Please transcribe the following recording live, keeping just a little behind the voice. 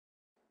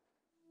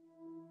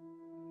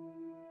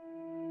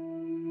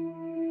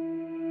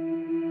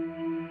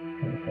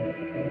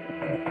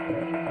People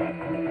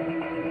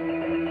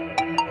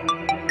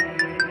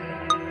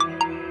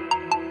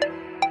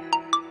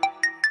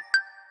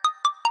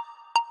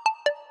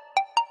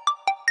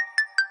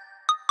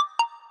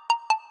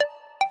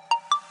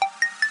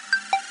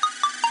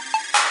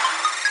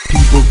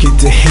get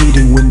to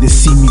hating when they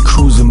see me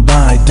cruising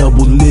by.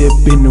 Double lip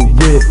in a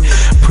whip,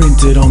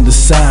 printed on the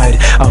side.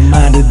 I'm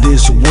out of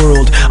this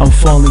world, I'm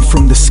falling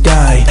from the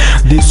sky.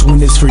 This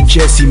one is for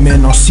Jesse,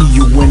 man, I'll see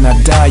you when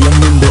I die.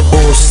 I'm in the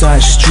old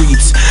side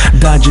streets,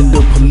 dodging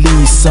the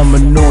police. I'm a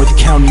North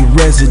County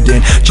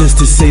resident, just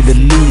to say the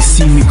least.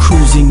 See me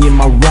cruising in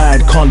my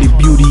ride, call it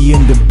Beauty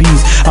and the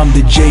Beast. I'm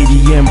the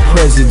JDM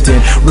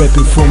President,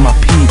 repping for my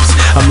peeps.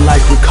 I'm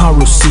like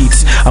Recaro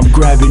seats, I'm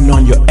grabbing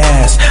on your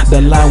ass.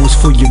 That line was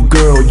for your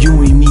girl,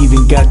 you ain't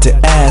even got to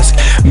ask.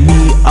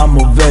 Me, I'm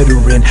a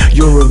veteran,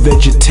 you're a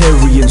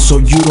vegetarian, so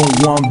you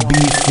don't want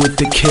beef with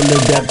the killer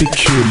that be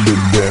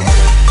killing them.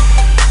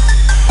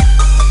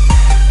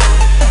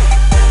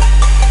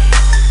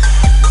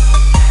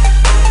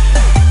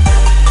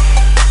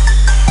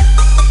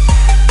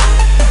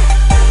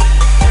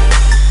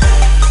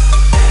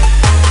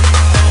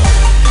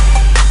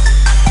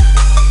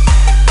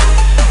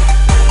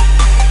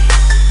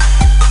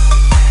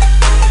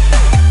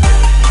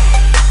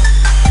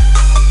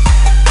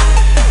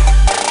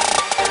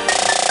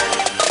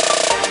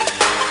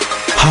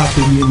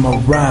 Hopping in my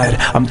ride,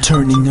 I'm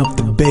turning up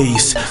the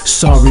bass.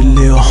 Sorry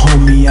lil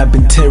homie, I've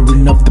been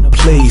tearing up the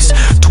place.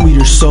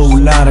 Tweeter so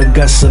loud, I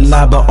got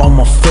saliva on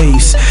my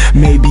face.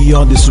 Maybe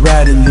all this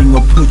rattling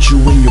will put you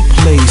in your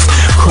place.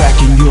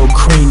 Cracking your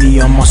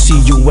cranium, I'll see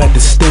you at the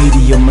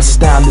stadium. My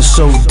style is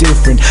so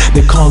different,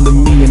 they're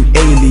calling me an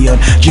alien.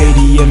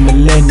 JDM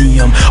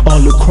Millennium,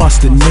 all across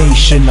the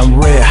nation. I'm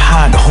red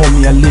hot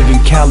homie, I live in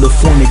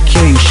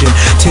Californication.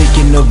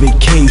 Taking a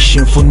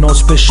vacation for no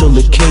special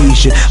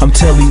occasion. I'm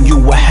telling you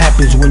what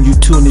happens when you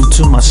tune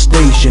into my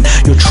station.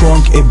 Your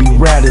trunk, it be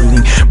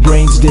rattling,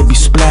 brains they be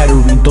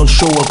splattering. Don't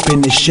show up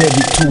in a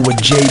Chevy to a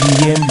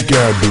JDM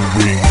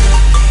gathering.